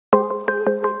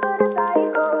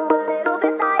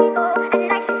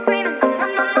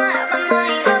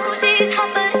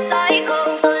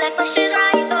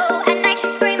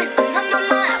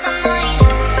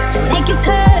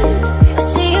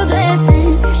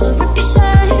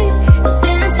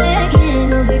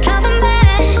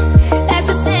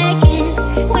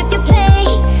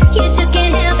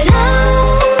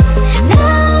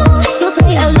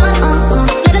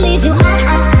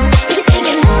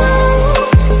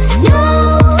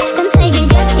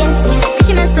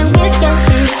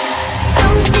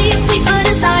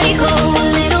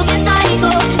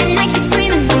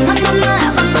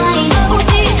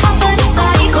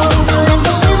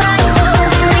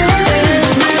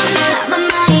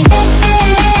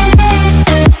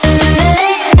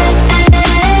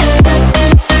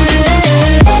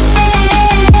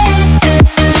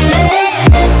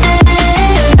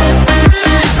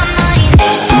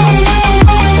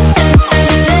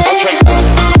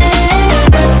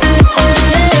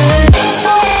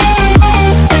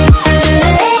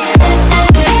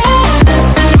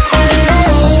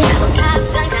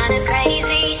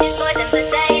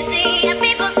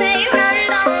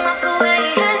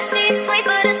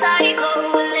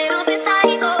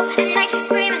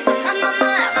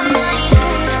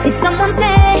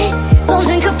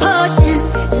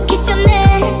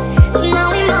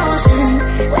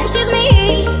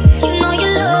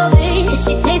'cause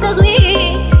she tastes so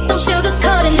sweet. Don't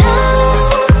sugarcoat it, no,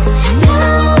 no.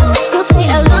 We'll play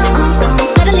along,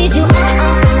 let her lead you on.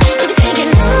 You'll be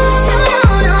saying no, no,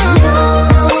 no, no, no.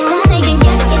 I'm saying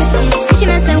yes, yes, yes, 'cause she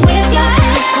messing with your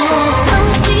head. Oh,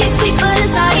 she's sweet but a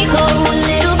psycho, a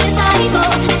little bit psycho.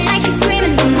 At night she's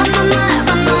screaming, my, my, my,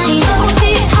 my, my. Oh,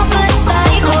 she's hot but a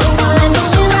psycho, I think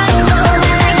she's right, oh.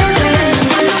 At night she's screaming,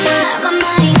 my, my, my, my,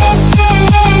 my.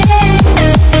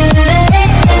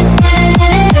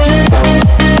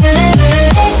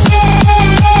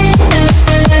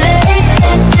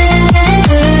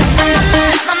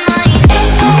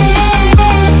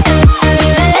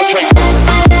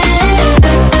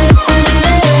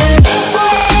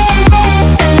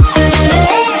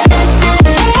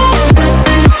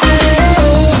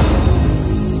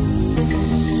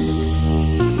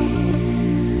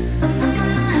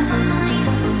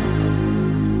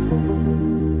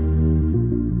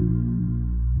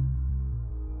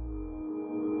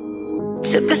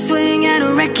 Took a swing at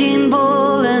a wrecking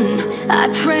ball and I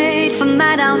prayed for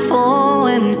my downfall,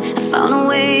 and I found a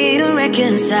way to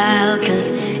reconcile,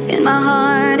 'cause in my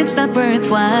heart it's not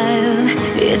worthwhile.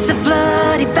 It's a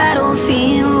bloody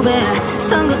battlefield where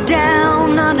some go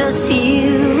down, others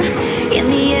heal. In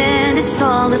the end it's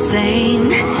all the same.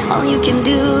 All you can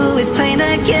do is play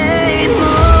the game.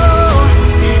 Oh,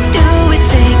 do we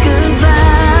say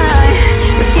goodbye?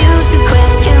 Refuse to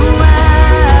question why.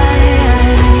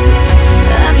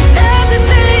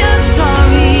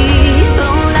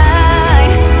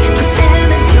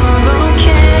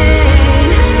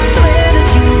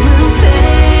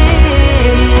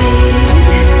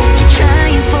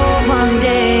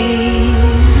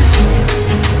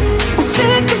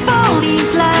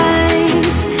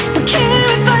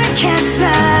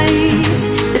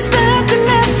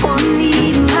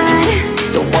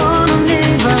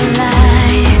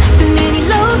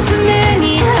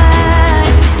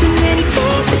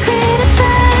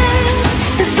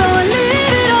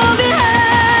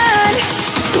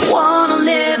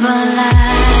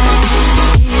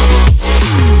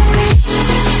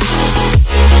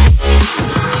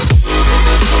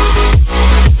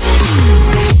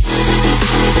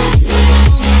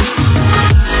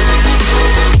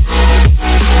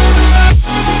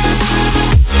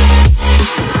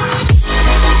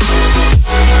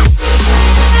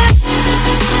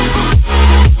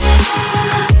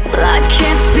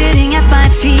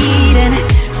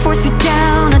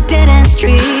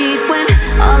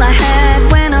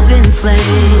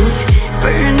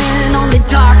 Burning only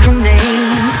dark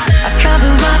remains. I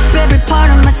cover up every part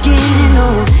of my skin,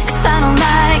 oh, 'cause I don't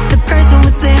like the person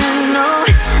within, no.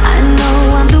 I know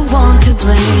I'm the one to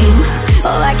blame.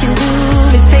 All I can do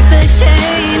is take the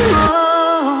shame.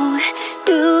 Oh,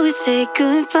 do we say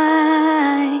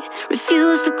goodbye?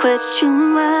 Refuse to question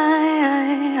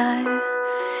why.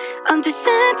 I'm too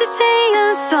sad to say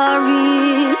I'm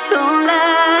sorry, so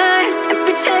lie and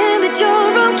pretend that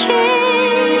you're okay.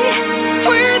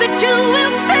 Swear that you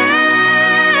will stay.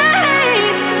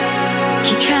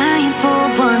 Keep trying for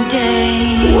one day.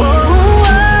 Whoa,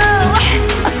 whoa.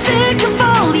 I'm sick of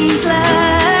all these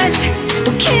lies.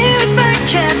 Don't care if I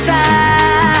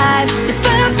capsize. There's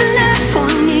nothing left for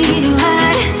me to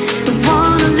hide. Don't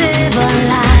wanna live a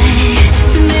lie.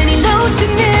 Too many lows,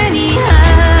 too many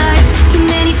highs. Too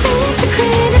many things to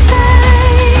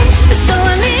criticize. So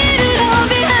I leave it all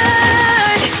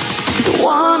behind. Don't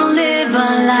wanna live a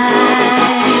lie.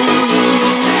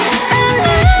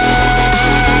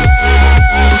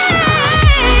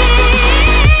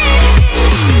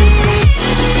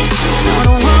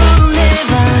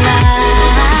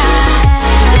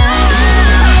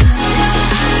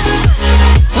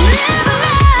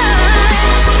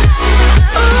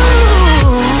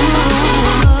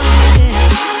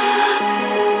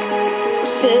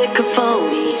 Sick of all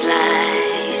these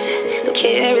lies. Don't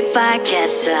care if I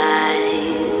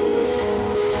capsize.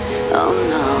 Oh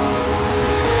no.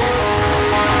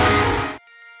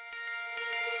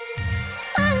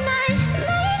 All night,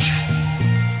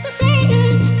 so say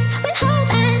it with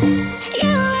hope and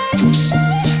you were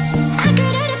sure. I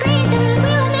couldn't agree that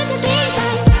we were meant to be,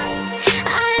 but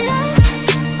our love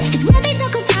is what they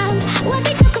talk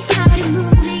about in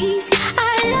movies.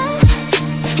 Our love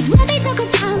is what they talk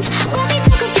about,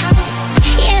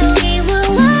 Yeah, we were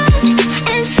wild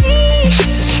and free,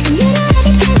 and you know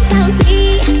everything about me.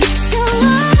 So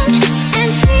what?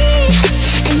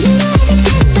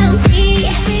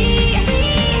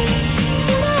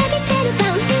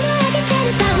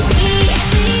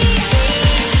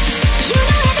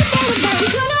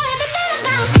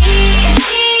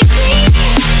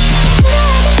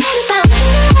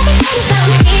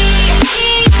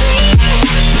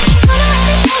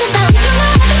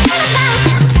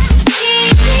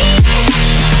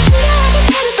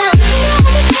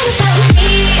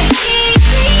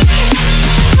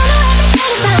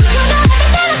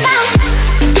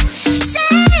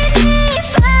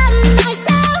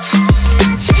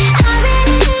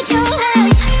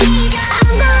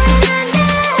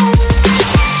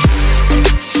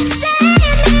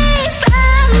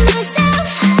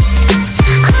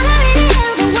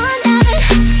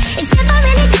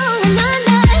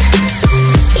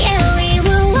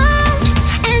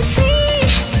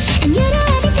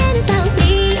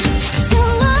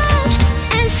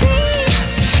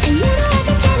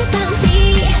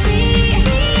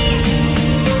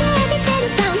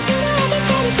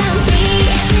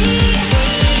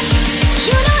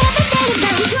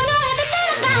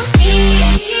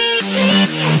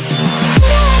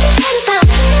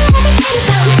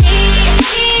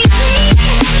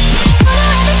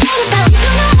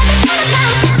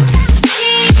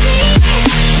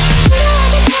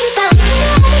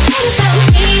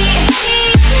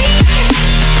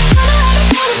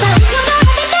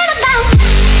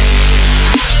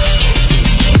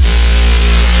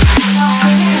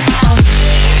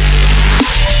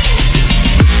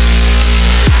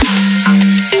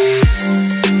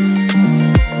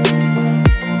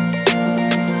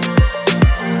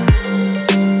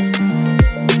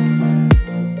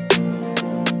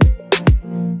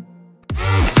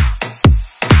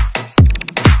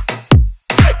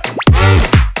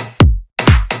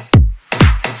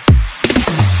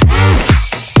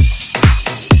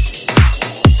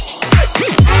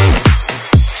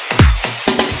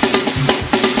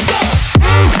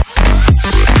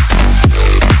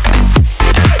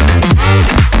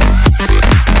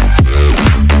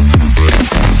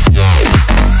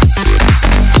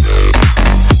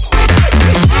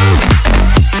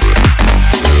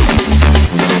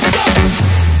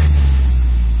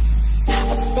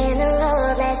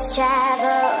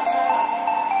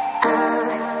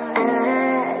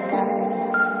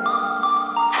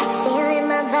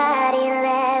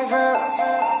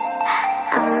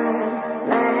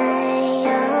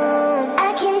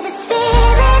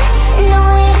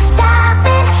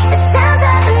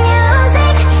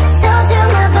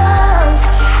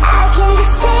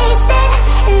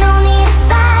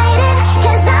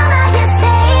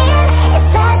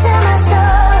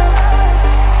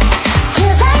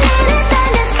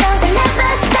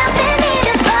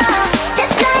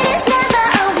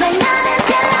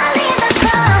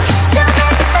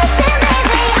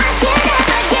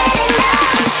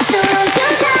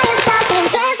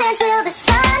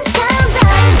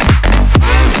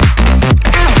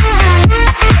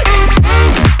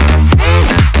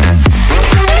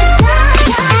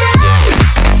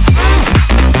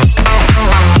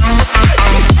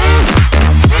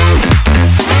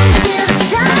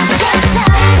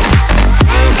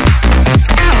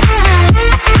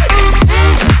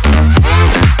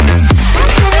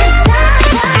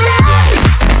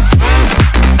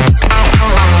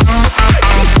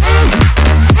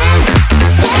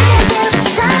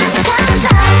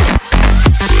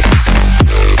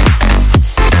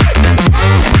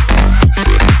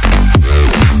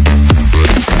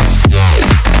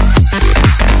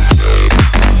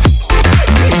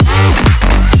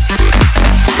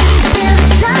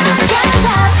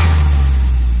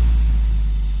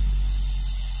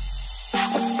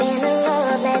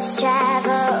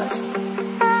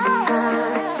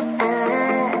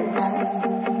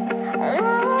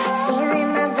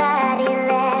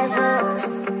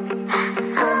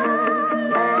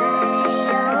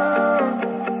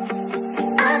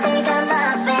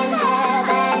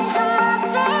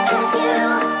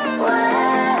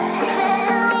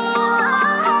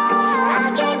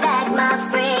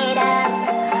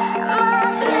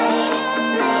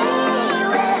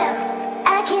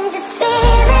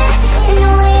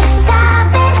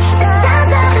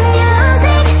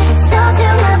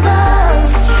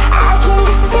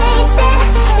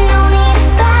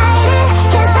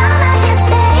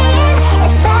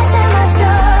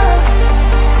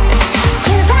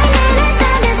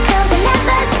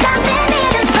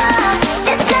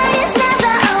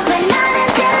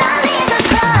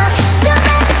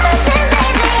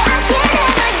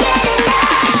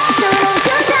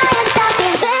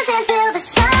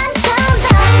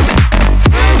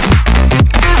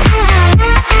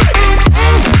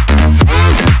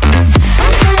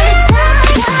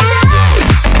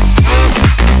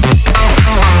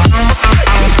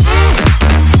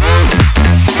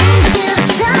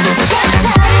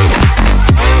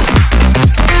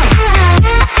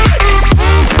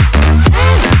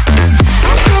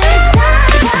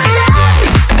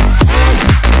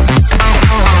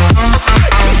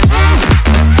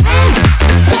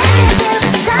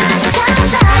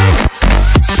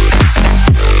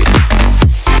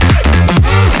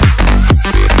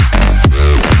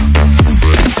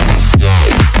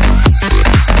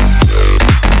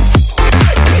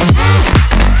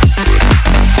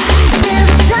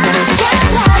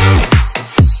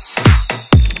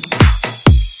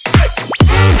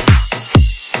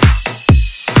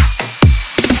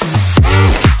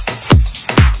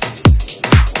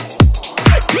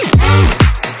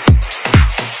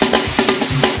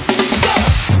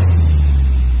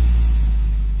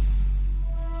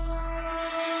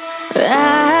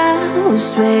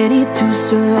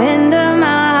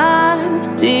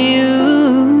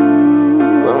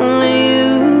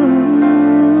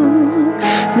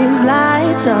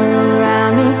 lights all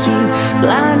around me keep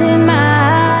blinding my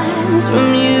eyes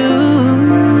from you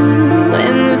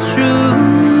and the truth.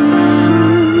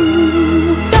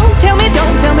 Don't tell me,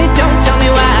 don't tell me, don't tell me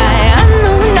why. I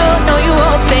know, no, no, you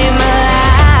won't save my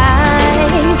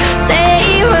life,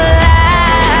 save my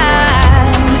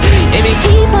life. Baby,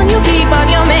 keep on,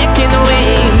 you're making the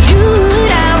waves. You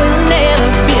and I will never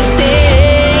be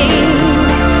saved,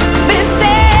 be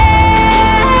saved.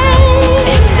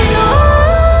 If the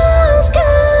walls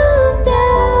come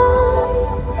down,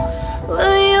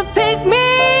 will you pick me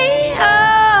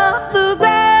off the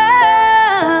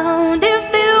ground? If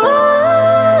the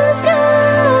walls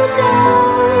come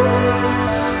down,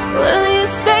 will you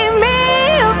save me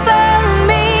or burn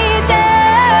me down?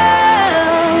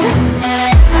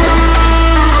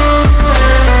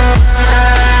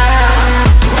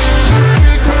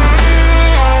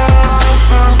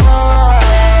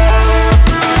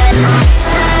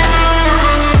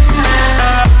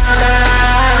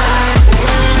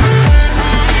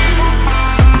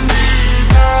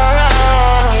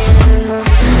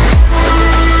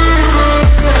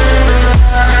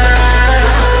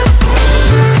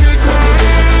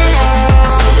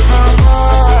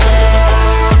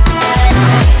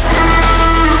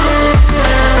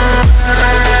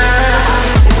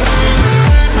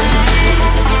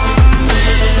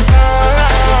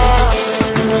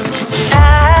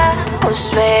 I was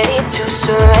ready to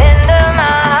surrender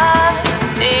my heart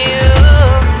to you,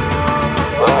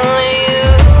 only you.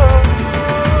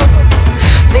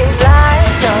 These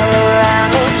lights all around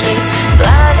me keep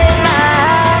blinding my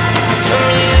eyes from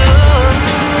you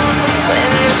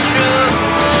and the truth.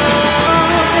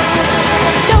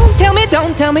 Don't tell me,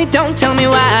 don't tell me, don't tell me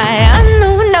why. I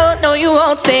know, no, no, you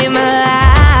won't save my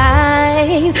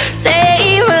life,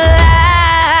 save my life.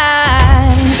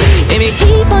 Baby,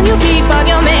 keep on, you're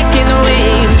making the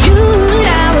waves. You and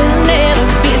I will never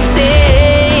be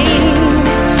saved,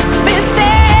 be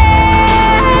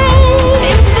saved.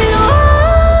 If the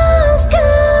walls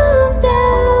come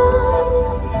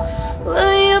down,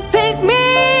 will you pick me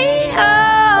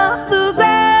off the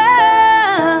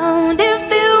ground? If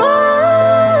the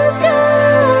walls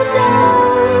come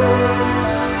down,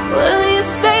 will you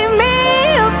save me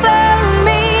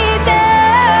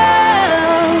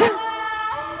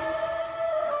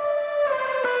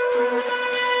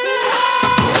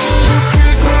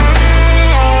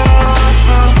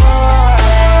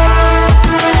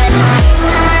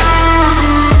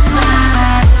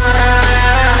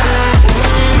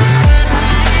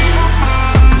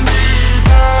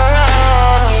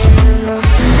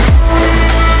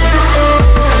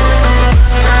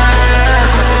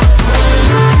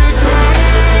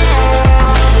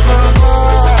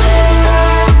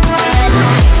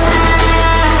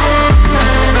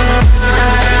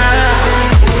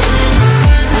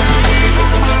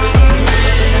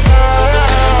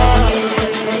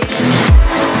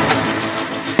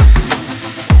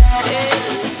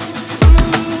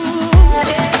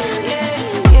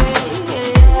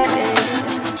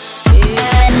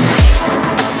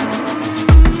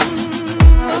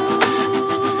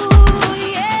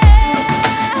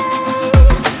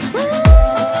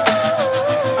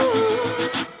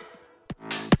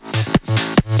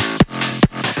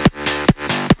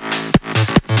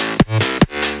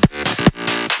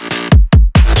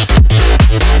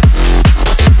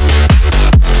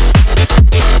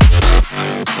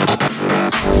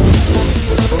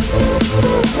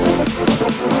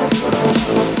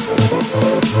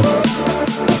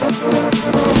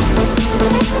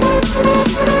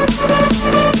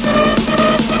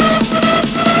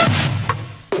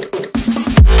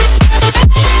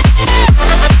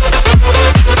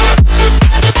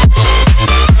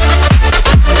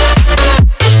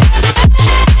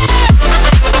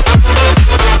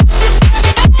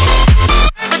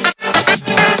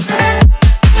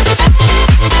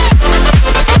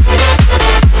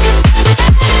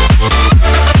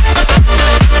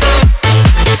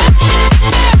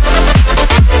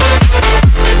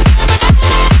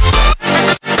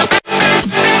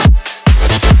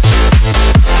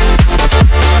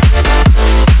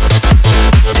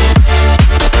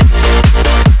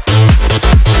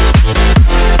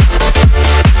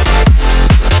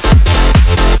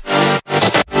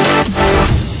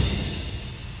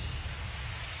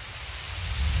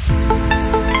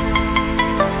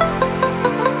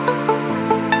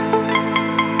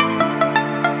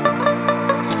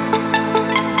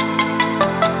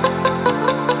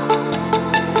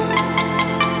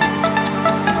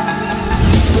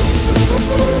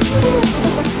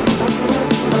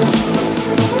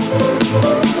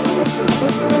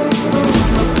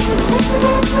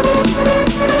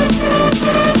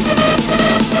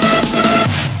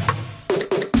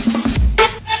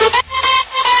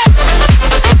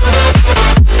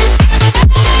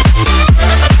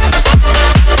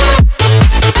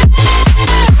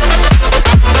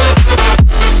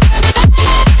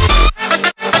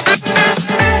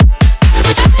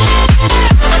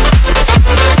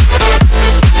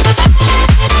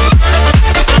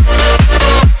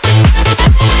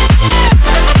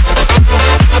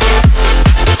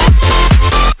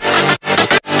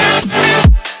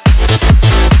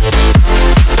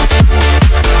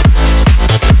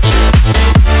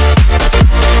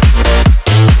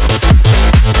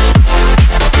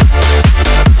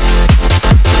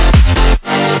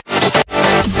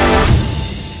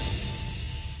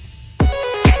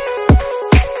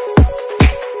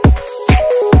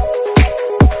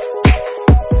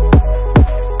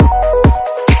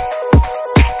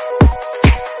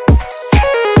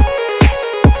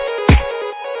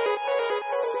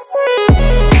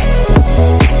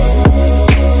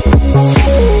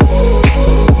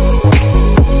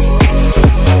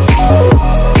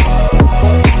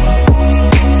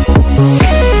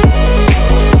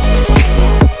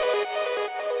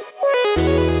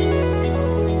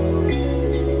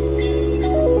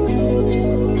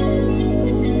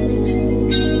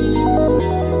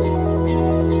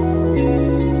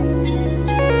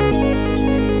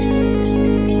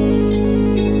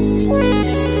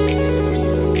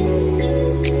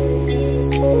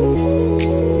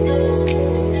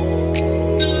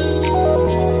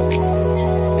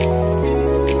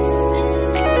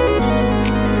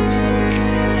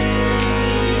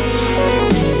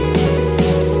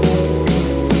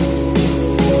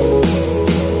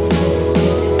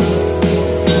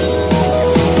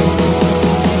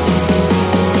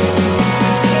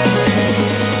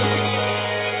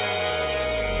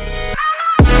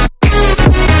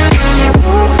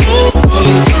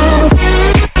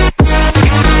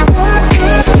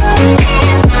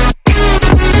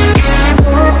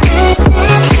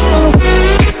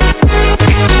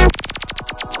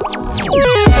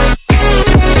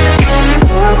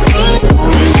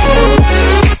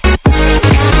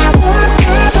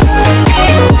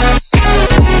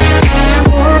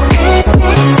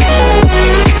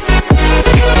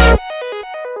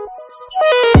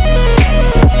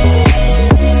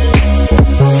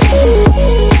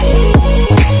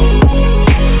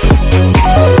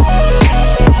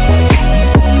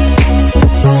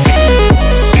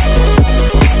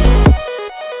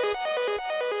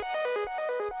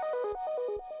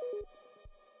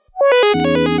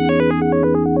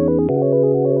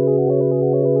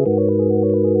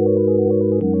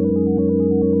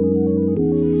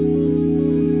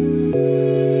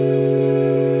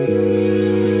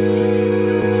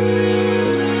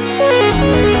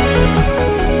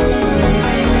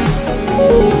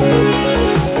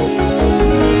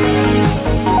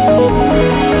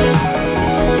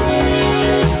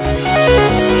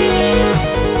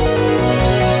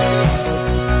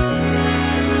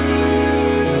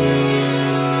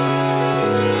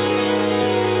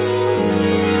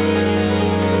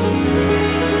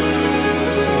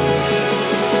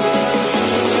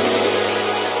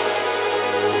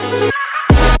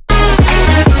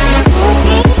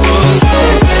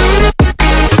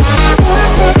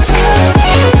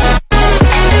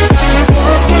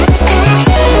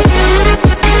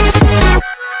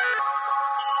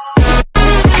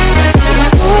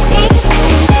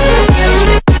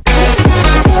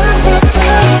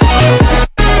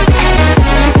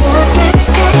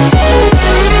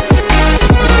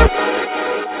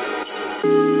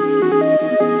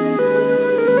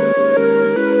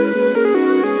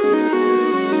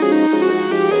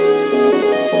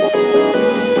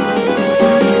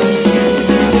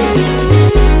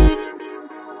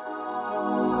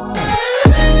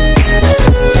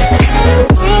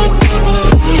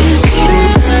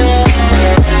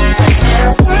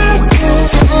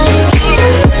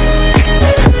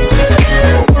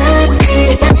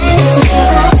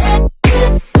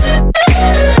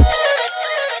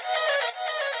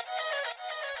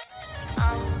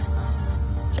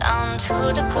to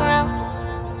the ground.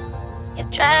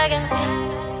 You're dragging me,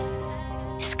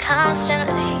 it's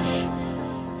constantly.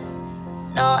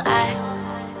 No, I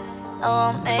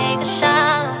won't make a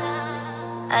sound.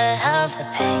 I love the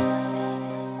pain,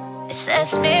 it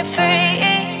sets me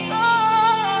free.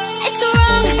 It's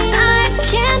wrong, I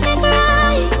can't make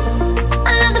right.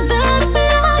 I love the bird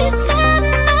below you, tell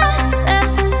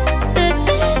myself that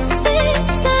this is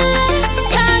the last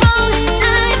time. It's wrong,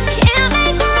 I can't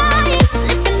make right.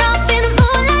 Slipping off in the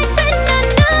moonlight when I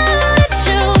know the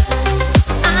truth.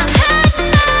 I hurt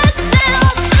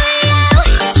myself for you.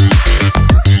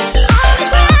 On the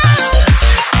ground,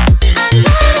 I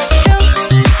know the truth.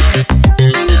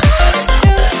 I know the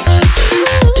truth.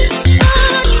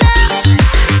 But now I'm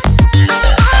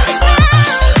on the ground.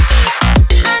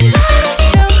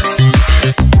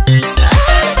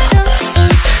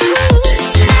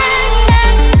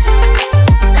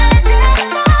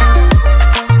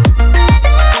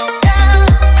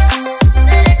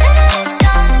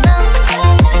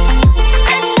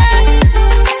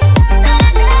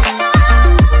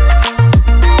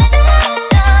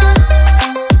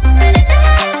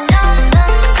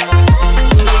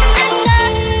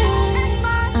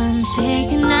 I'm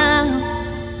shaking now,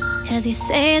 'cause you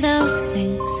say those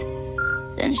things,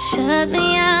 then shut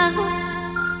me out.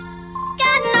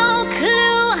 Got no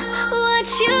clue what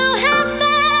you have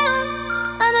found.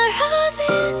 I'm a rose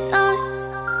in thorns,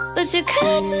 but you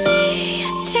cut me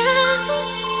down.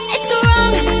 It's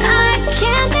wrong, I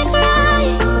can't make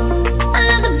right. I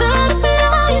love the bird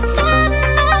below you, tell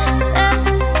myself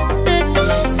that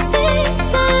this is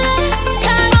the last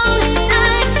time.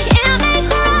 I can't make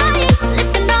right.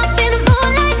 Slipping off in the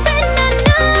moonlight when I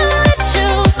know the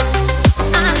truth.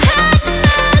 I hurt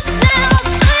myself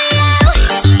for you.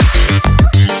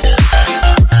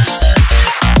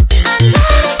 I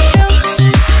know the truth.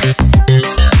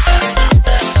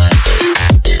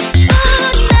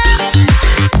 But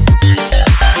now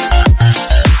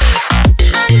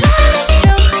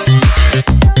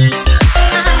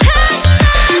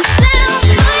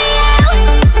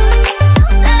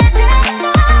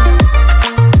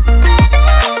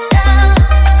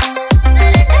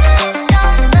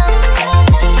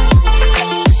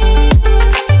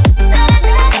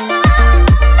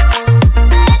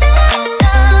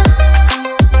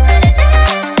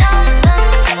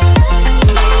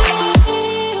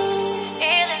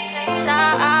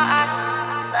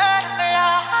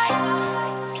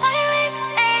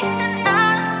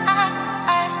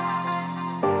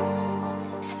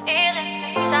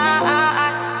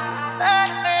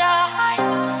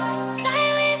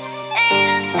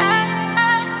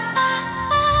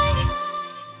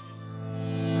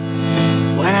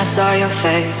I saw your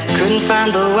face, I couldn't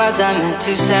find the words I meant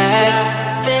to say.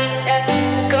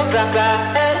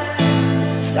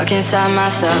 Stuck inside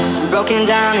myself, broken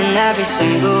down in every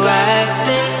single way.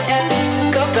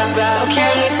 So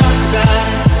can we talk about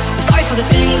it? I'm sorry for the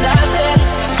things I said,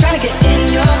 I'm trying to get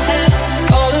in your head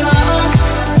all alone.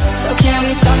 So can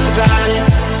we talk about it?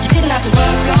 You didn't have to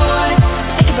work on it,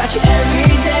 I think about you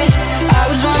every day. I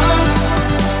was wrong.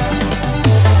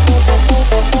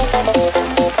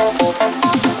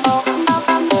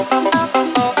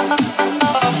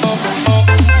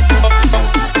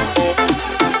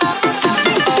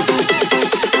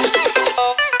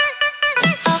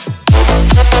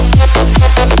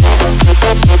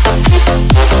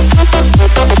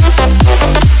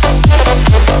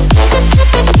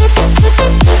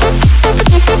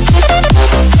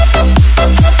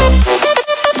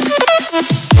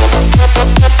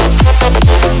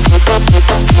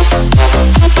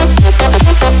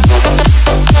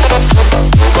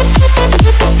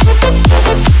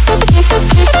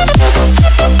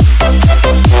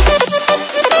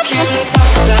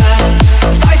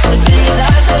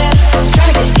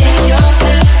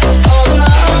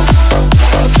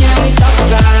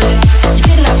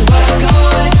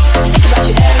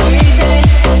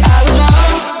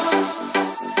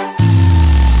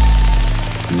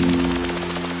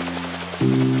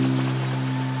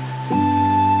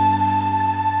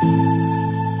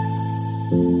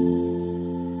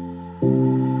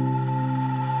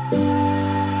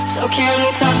 So can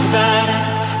we talk about it?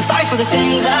 I'm sorry for the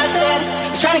things I said, I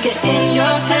was trying to get in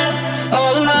your head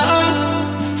all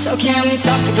alone. So can we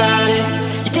talk about it?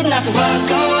 You didn't have to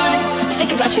work on it, I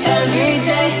think about you every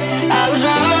day. I was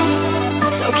wrong.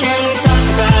 So can we talk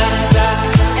about it?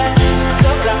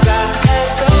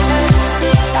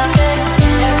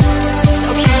 So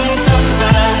can we talk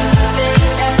about it?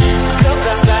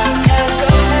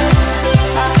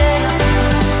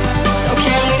 So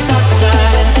can we talk about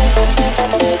it?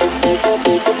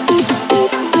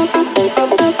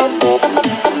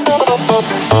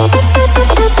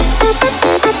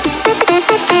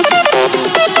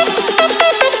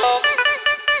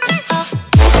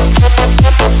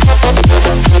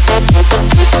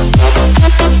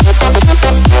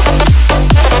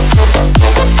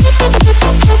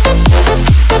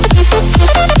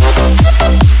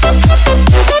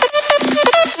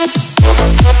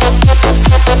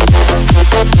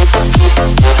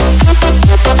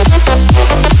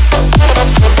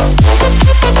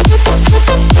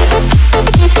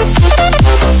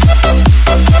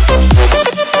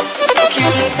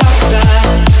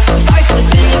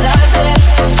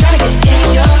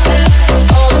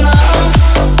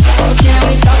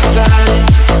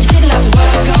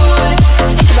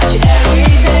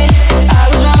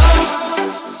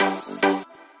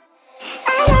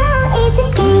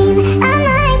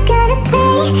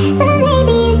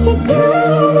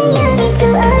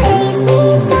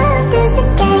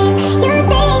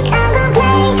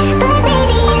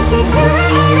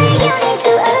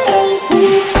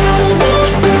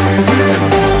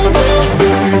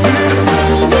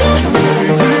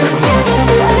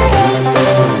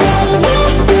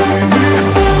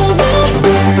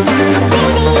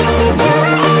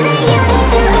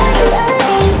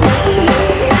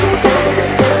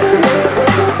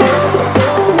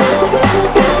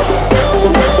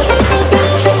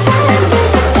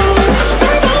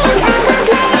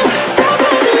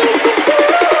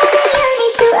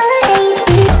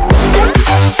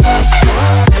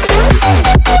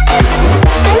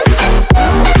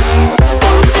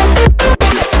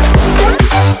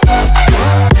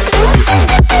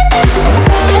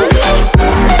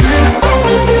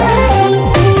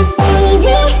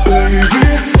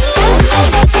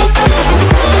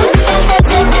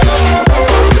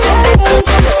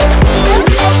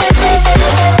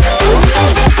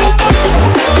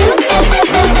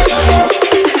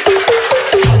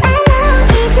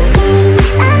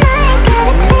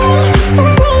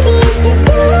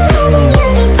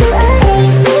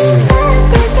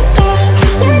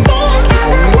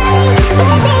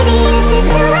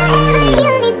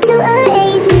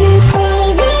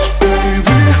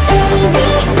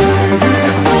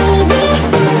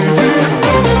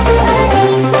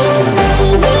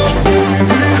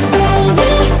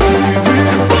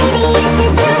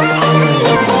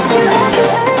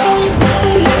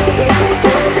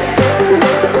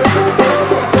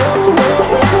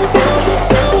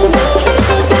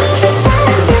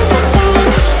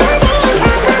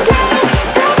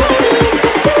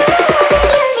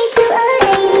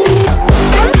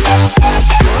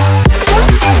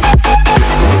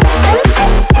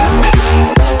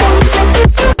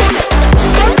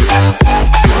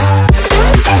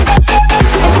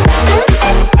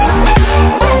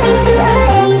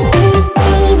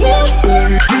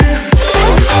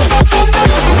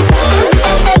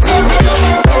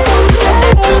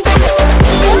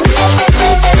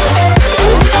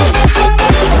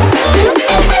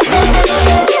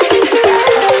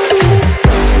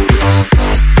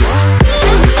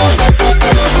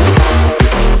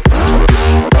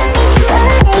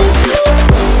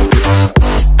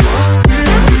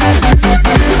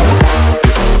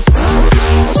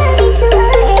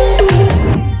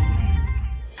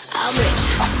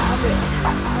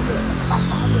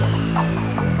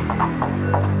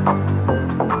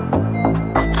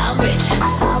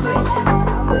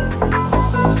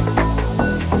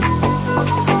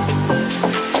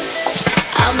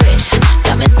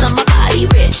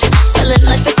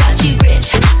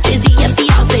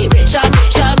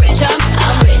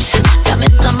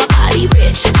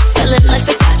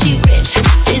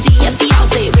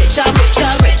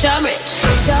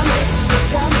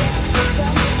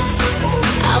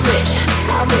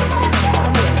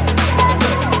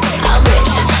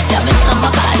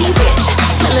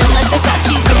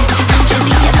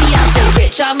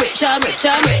 rich, I'm rich,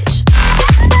 I'm rich.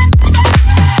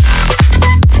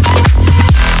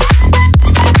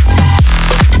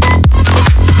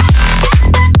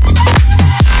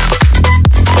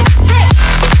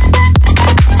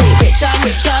 Say rich, I'm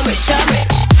rich, I'm rich, I'm rich.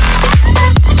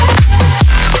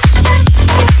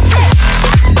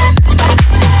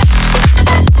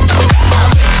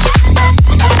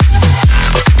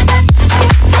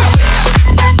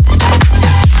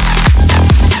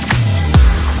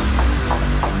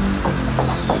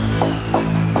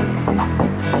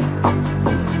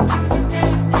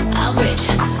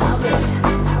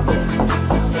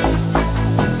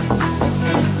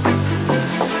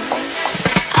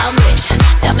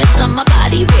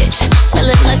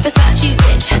 Smelling like Versace,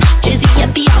 rich. Jay-Z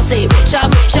and Beyonce, rich.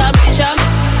 I'm rich, I'm rich, I'm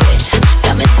rich.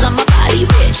 Diamonds on my body,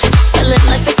 rich. Smelling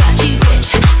like Versace, rich.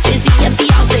 Jay-Z and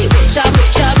Beyonce, rich. I'm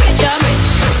rich, I'm rich, I'm rich.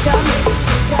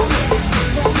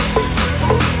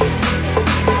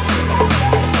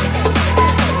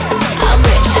 I'm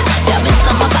rich. Diamonds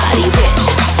on my body, rich.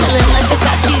 Smelling like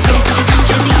Versace, rich.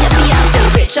 Jay-Z and Beyonce,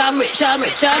 rich. I'm rich, I'm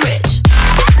rich, I'm rich.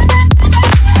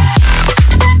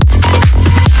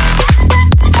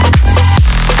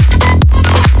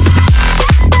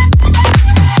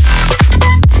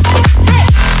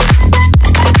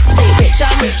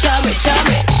 Rich, I'm rich, I'm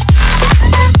rich.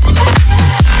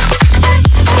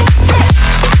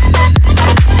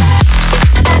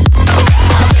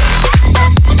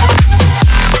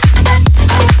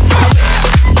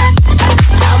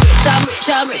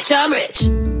 I'm rich, I'm rich.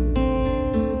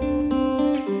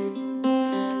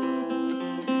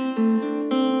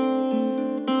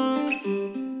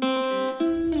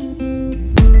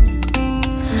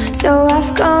 So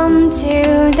I've come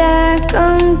to the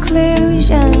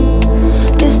conclusion,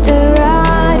 just a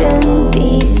rotten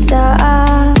piece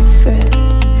of fruit.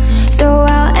 So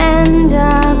I'll end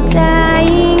up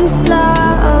dying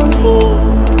slowly,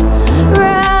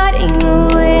 rotting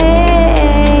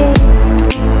away.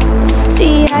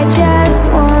 See, I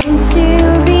just want to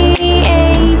be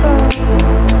able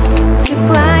to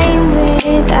climb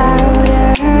without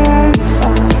a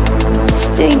fall,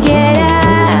 to get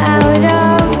out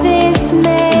of this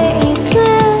maze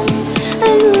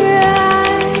and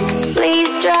run. Please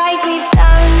strike me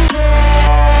thunder,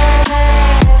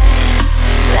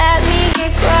 let me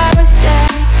get closer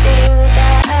to the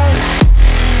light.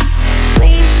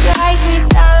 Please strike me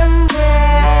thunder,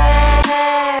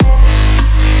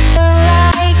 so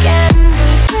I can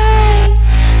be free.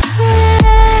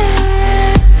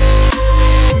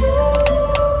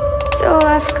 So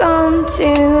I've come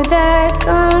to the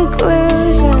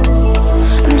conclusion,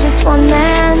 I'm just one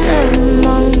man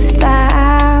amongst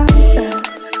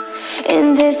thousands.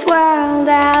 In this world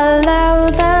I'll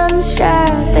load them, sure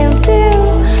they'll do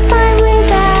fine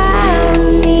without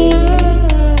me.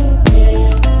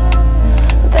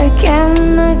 The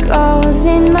chemicals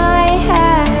in my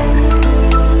head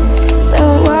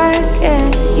don't work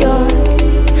as yours,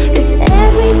 'cause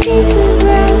every piece of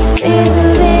road is a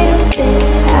little bit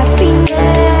of happiness.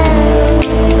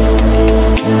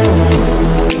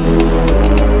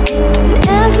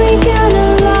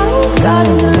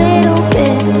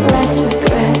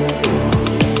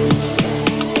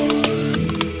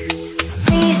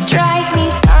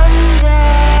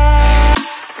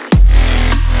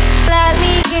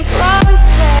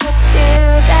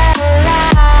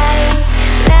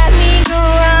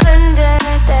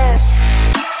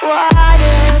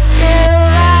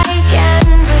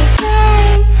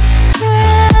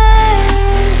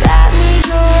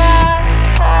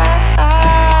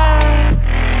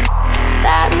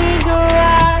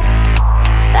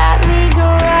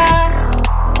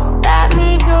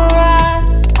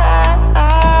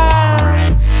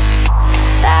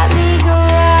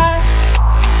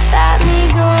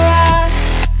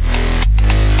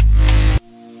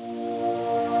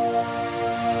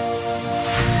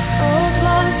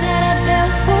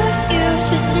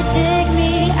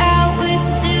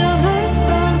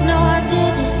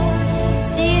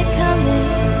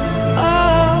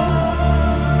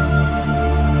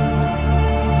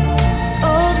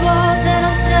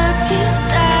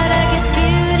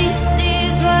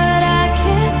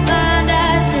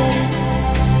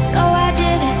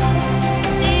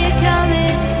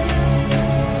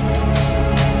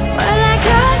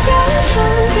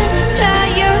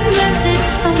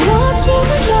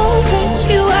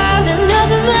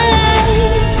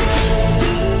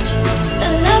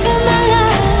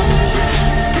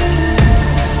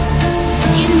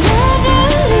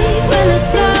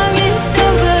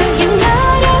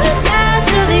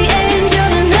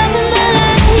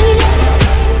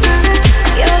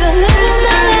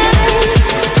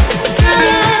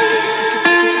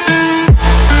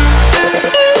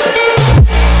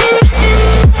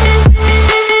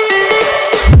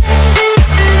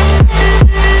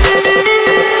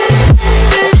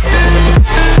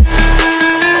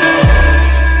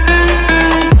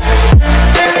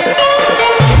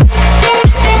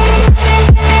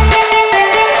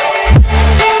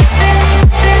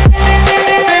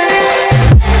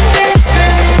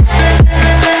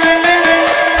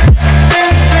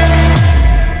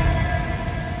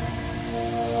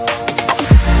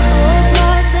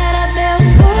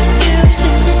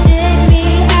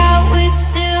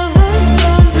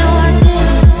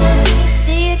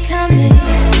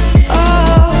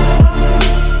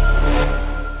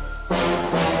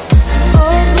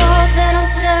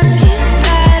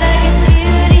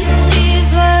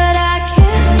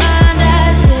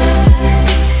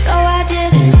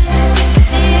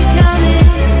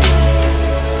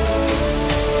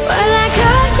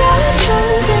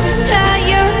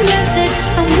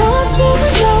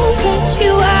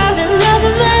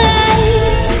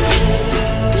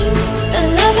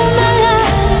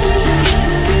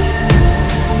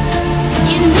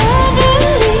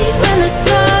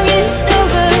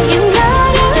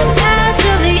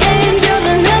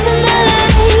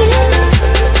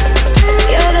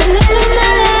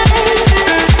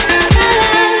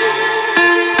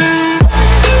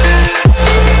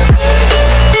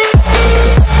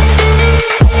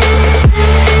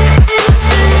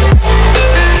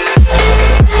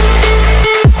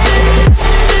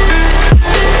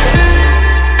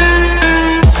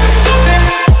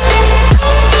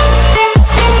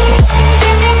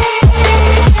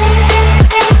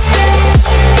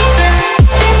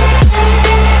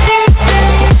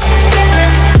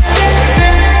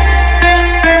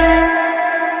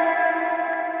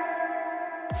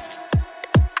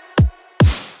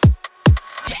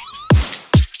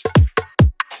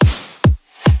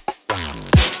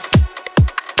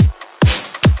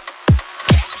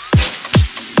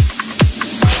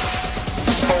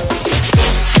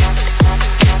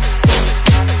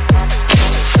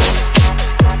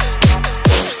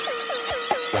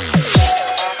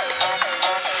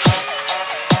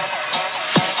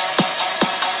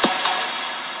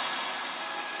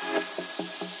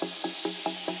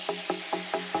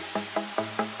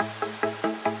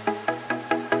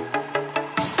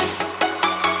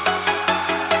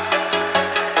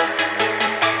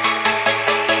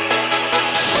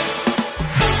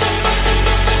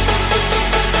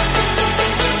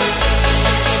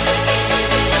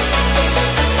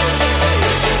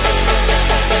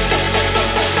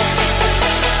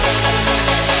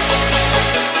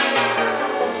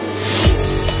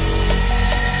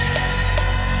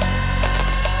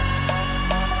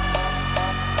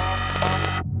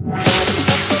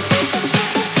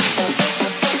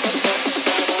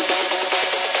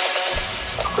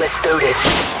 do this.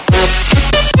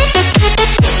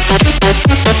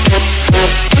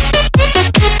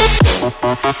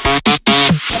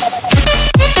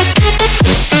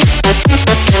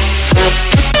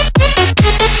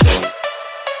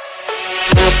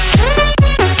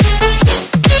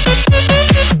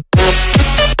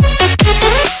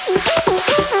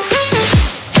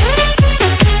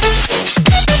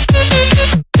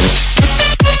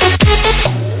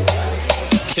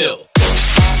 Kill.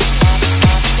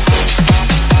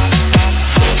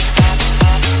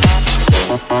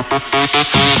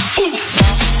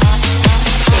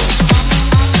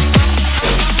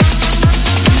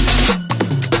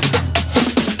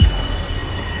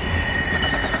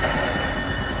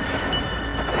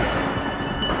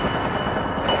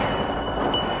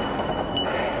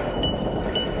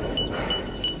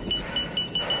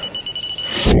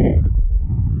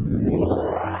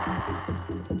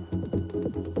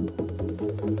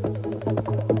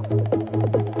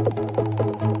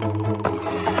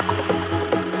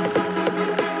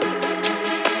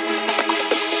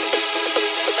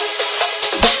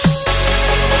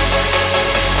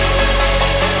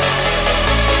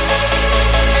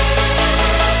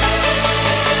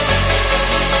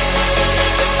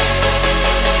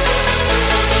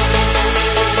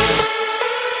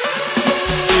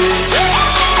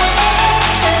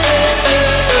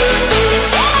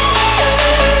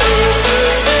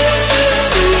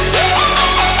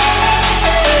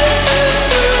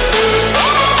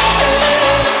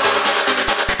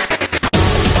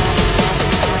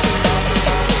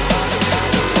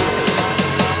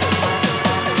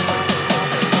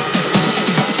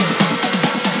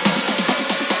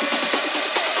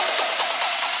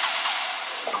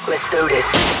 Let's do this.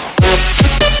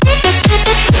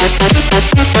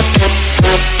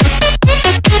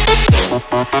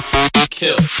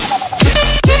 Kill.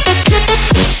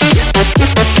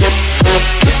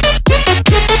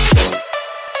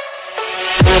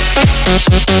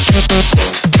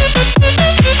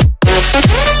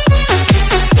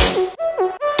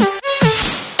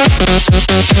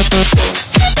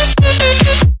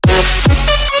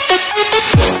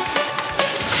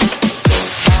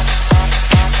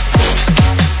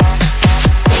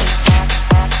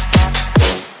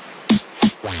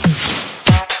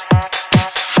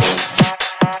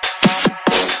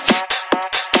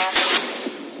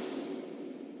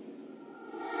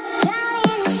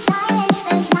 Drowning in silence,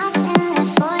 there's nothing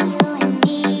left for you and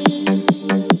me.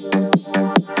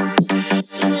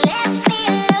 You left me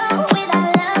alone without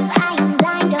love, I am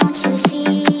blind, don't you see?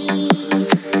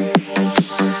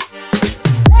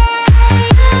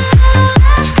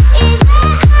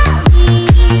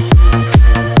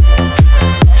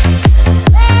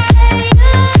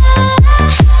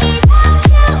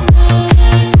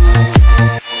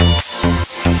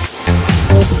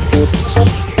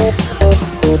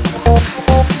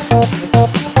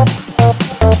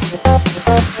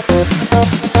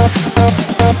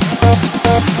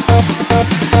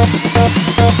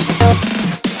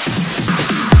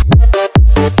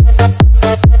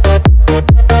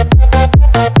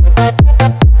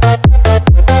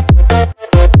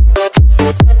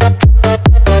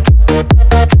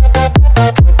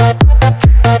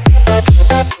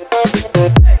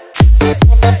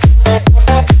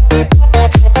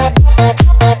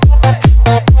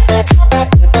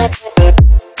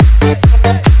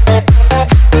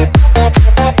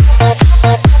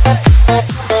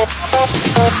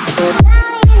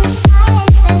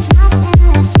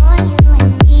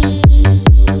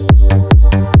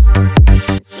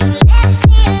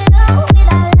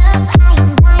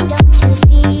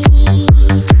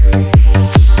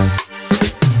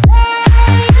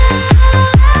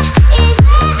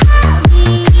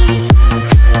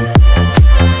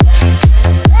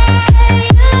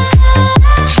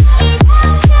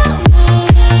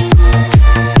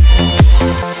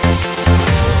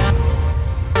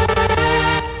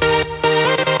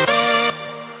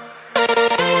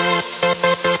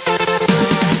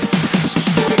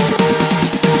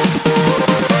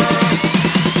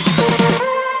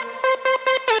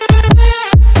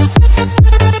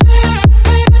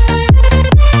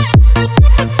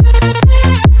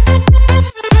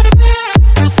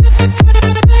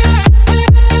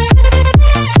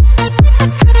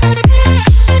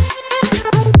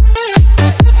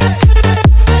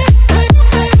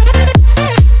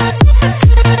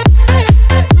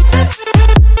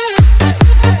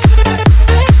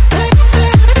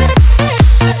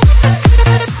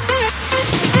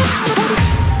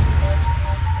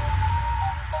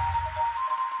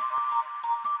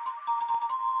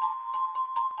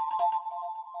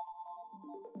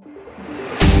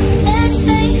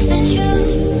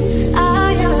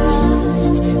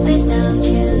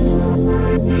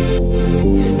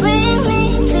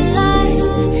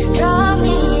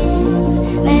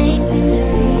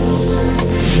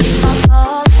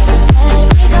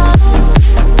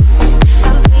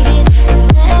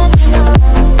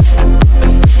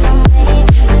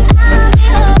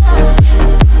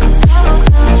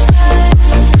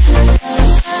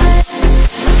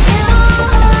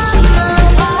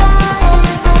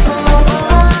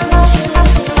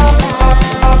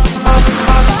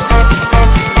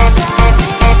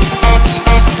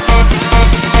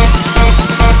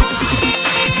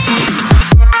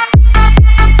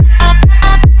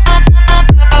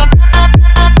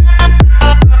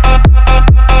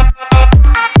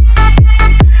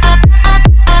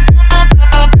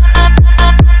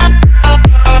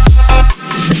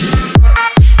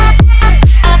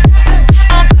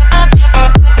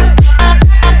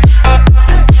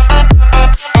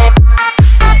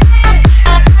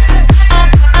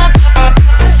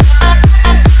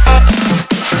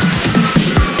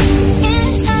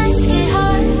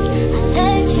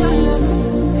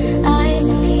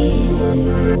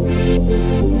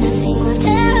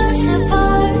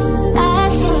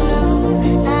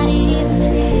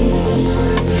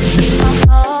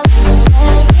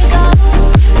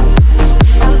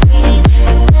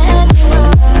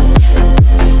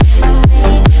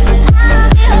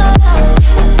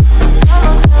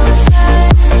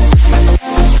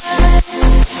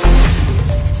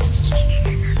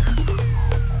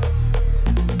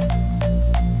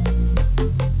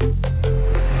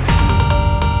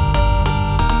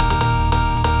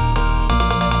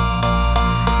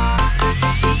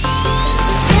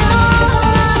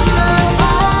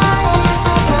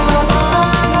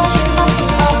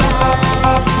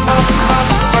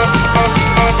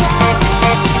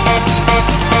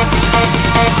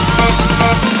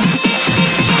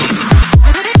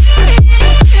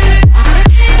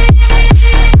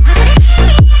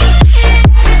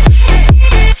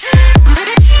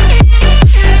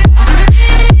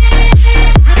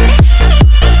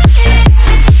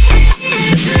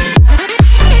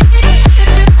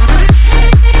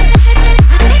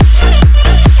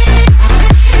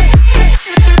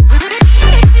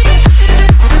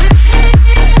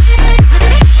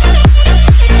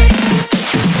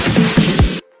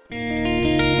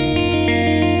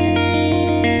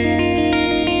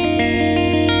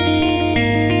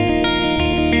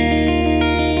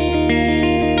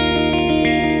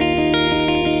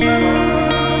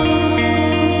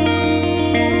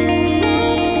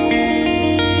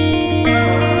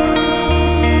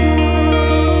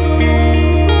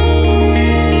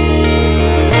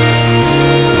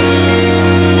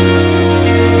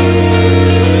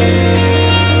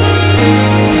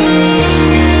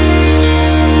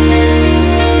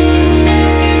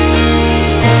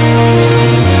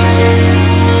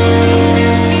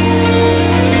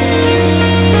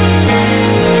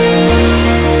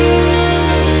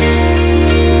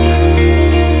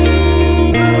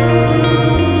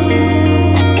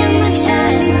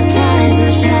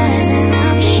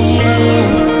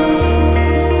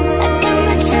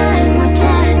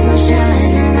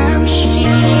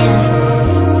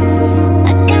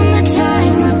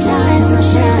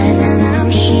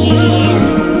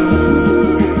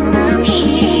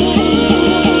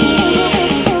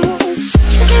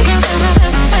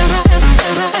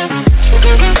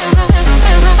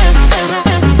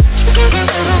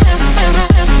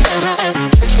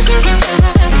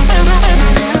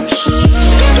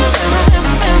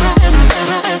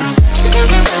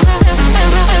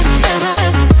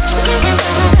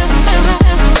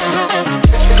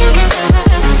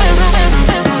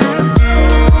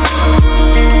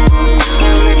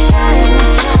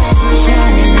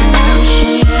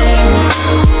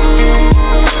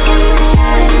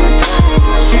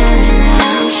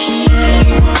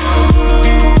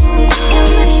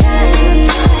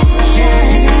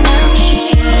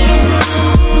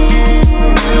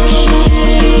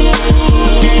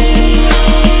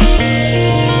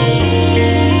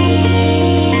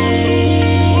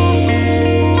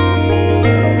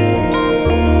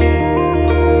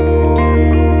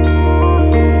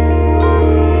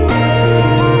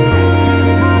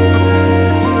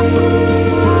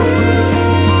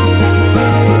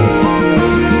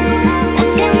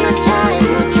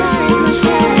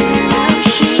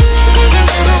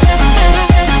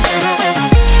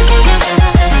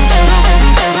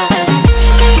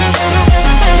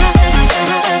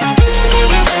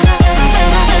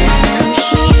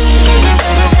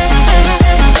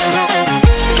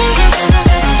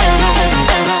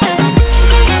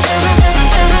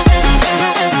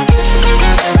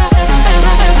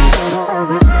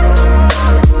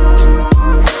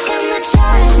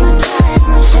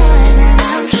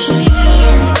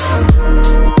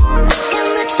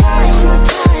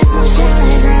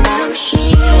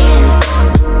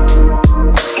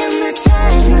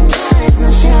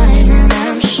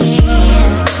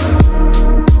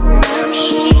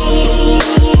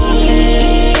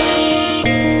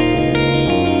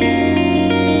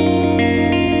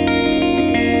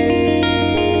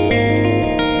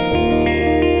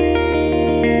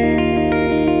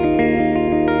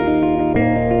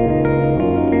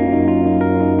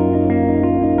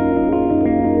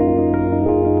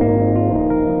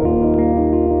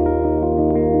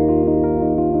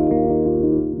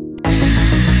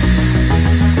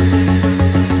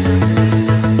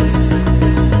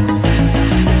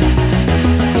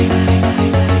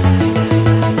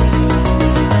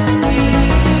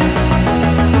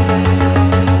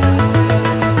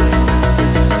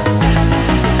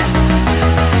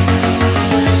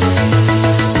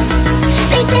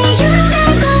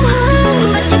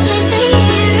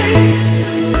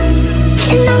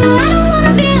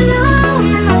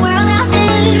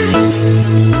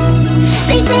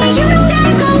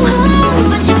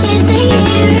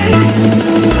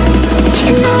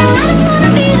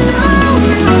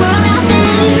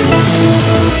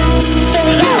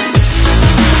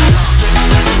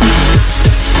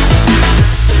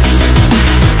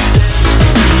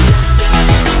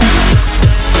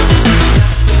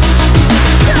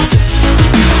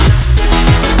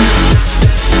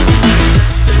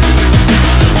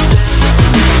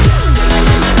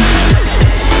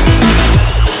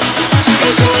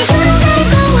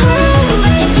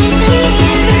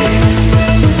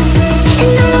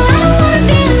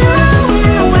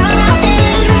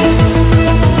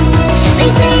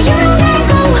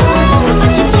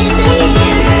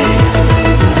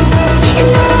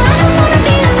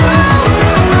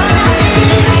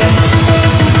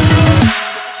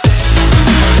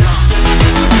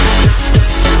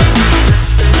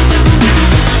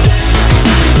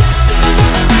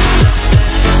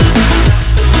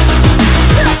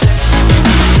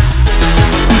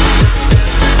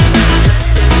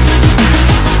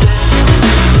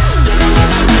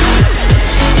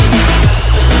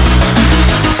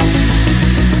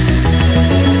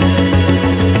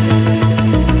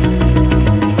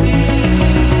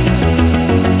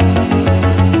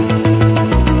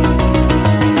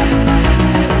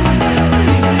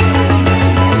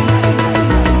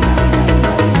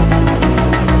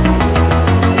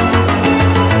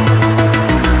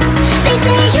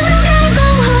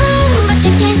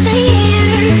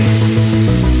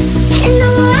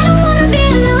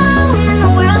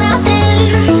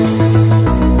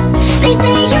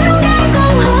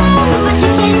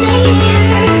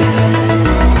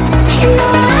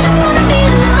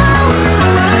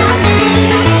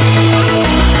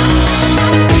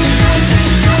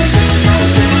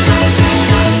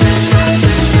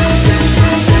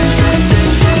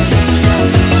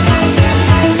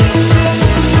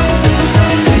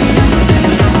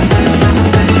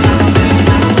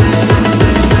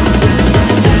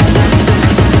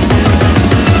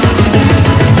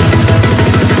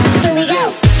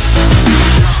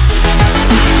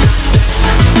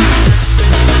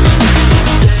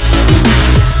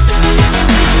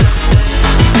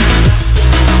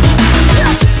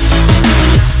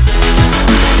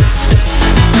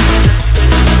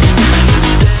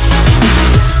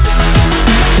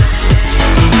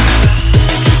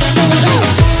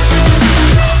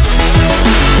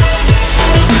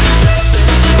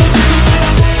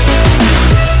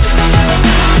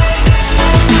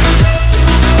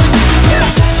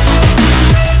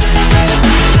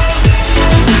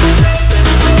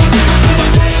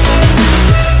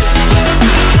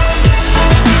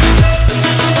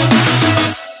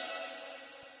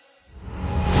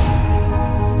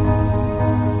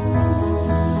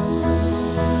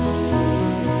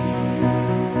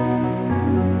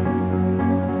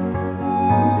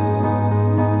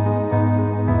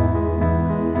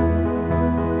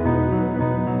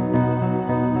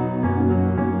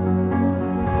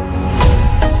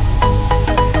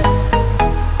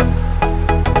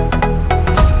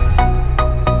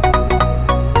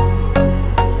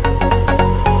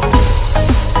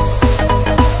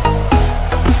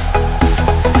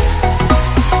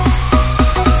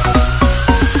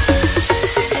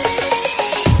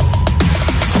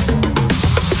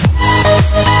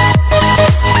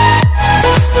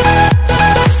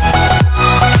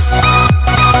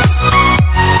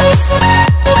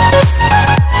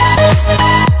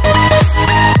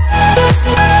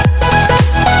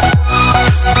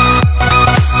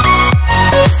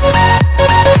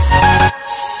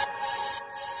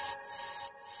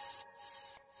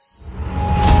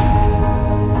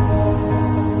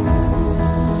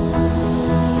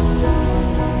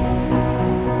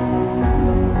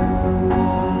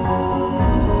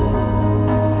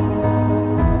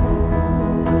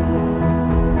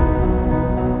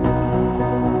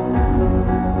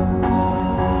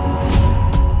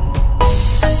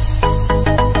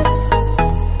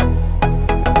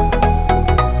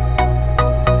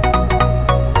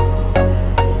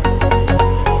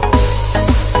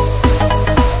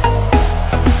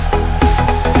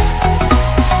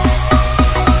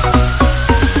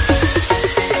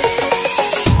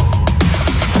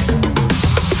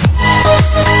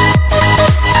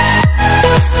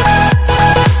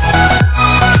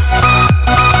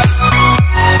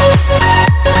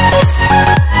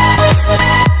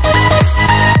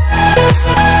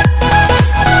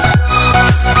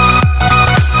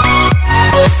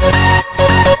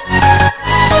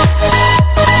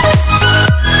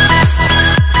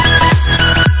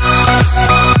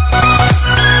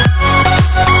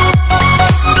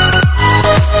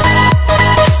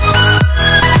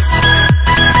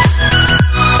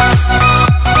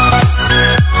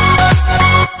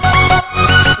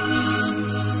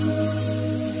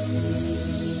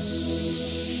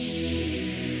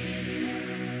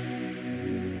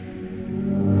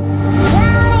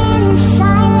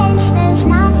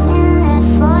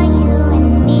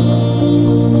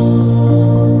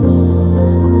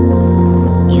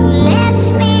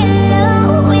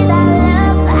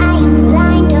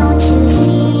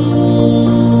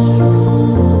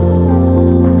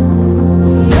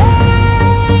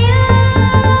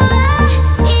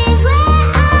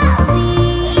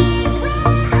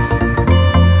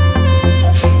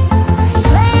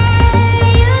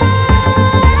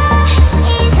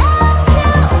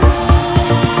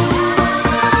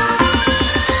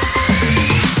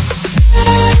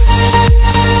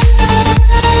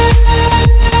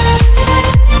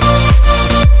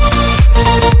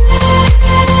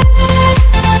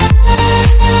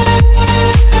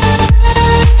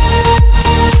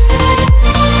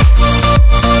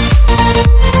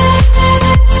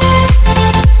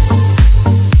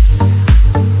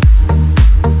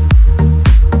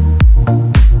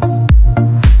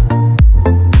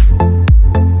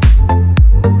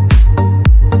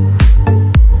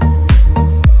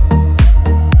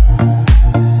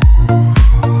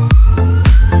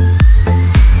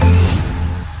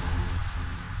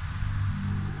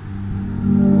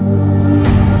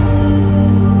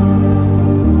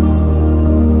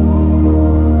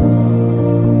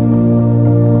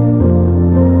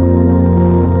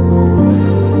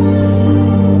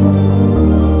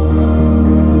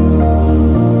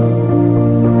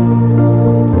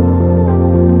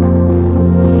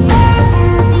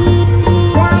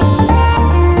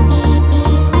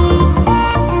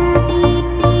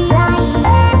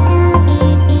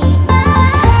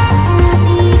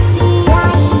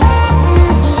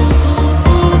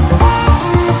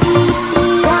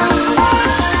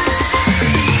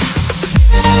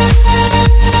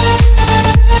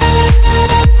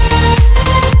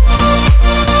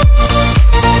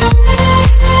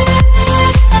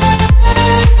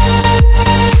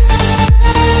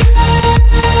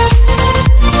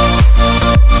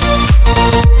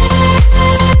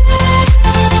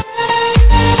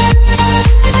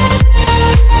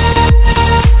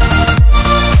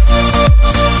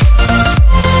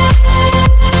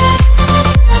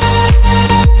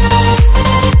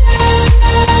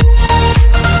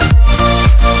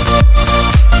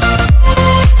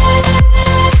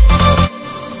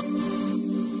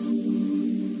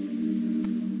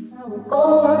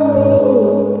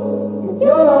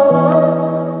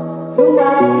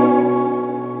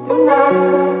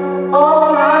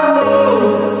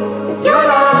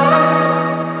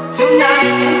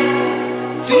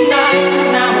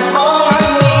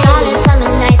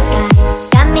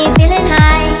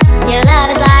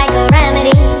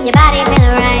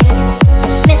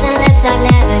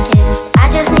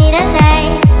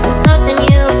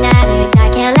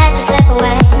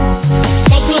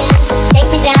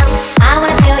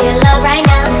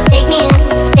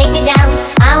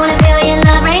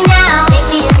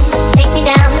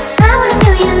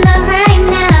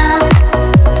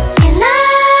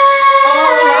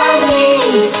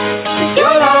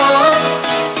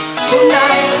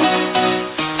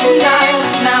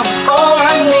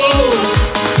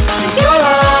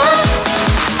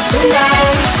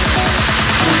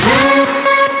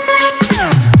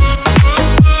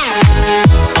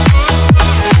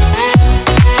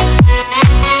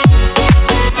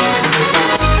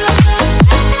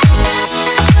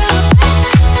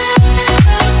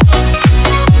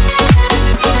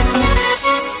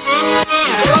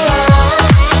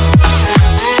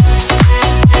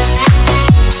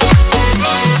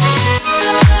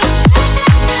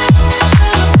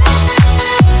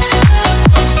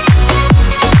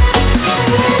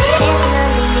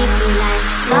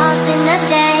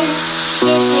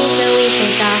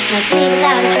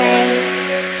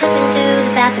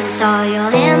 all your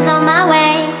hands on my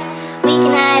waist. We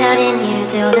can hide out in here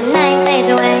till the night